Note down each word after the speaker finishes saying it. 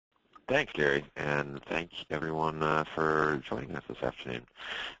Thanks, Gary, and thanks everyone for joining us this afternoon.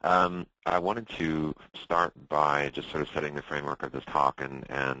 I wanted to start by just sort of setting the framework of this talk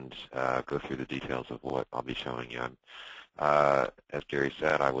and go through the details of what I'll be showing you. As Gary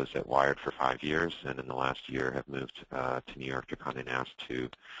said, I was at Wired for 5 years, and in the last year have moved to New York to Condé Nast to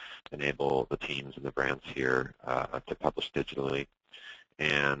enable the teams and the brands here to publish digitally.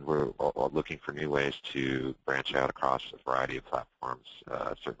 And we're looking for new ways to branch out across a variety of platforms.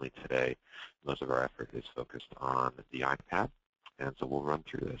 Certainly today, most of our effort is focused on the iPad, and so we'll run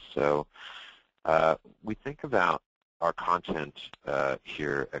through this. So we think about our content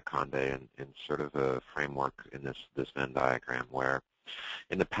here at Condé in sort of a framework in this Venn diagram where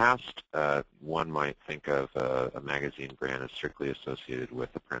in the past, one might think of a magazine brand as strictly associated with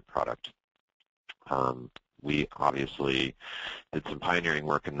a print product. We obviously did some pioneering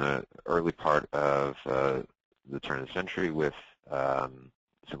work in the early part of the turn of the century with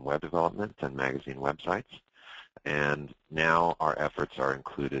some web development and magazine websites. And now our efforts are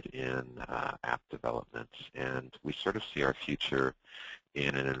included in app development. And we sort of see our future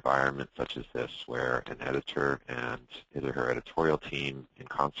in an environment such as this where an editor and his or her editorial team in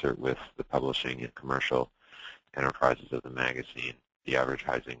concert with the publishing and commercial enterprises of the magazine, the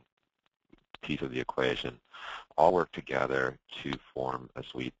advertising piece of the equation, all work together to form a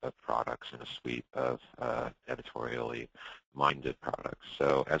suite of products and a suite of editorially minded products.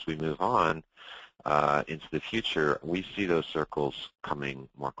 So as we move on into the future, we see those circles coming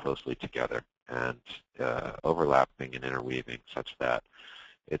more closely together and overlapping and interweaving such that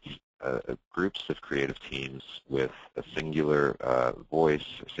it's groups of creative teams with a singular voice,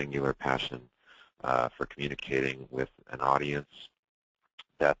 a singular passion for communicating with an audience,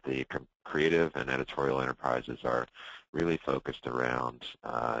 that the creative and editorial enterprises are really focused around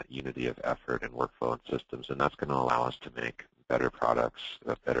unity of effort and workflow and systems, and that's going to allow us to make better products,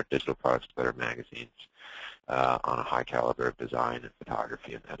 better digital products, better magazines on a high caliber of design and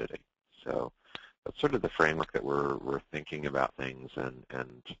photography and editing. So that's sort of the framework that we're thinking about things,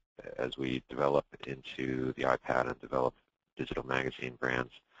 and as we develop into the iPad and develop digital magazine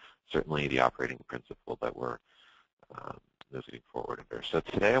brands, certainly the operating principle that we're moving forward there. So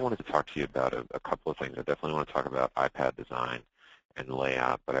today I wanted to talk to you about a couple of things. I definitely want to talk about iPad design and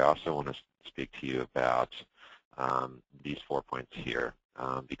layout, but I also want to speak to you about these 4 points here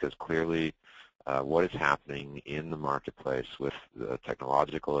because clearly what is happening in the marketplace with the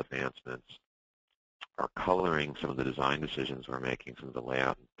technological advancements are coloring some of the design decisions we're making, some of the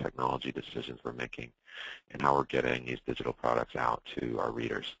layout and technology decisions we're making, and how we're getting these digital products out to our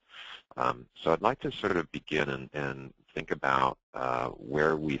readers. So I'd like to sort of begin and think about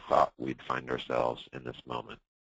where we thought we'd find ourselves in this moment.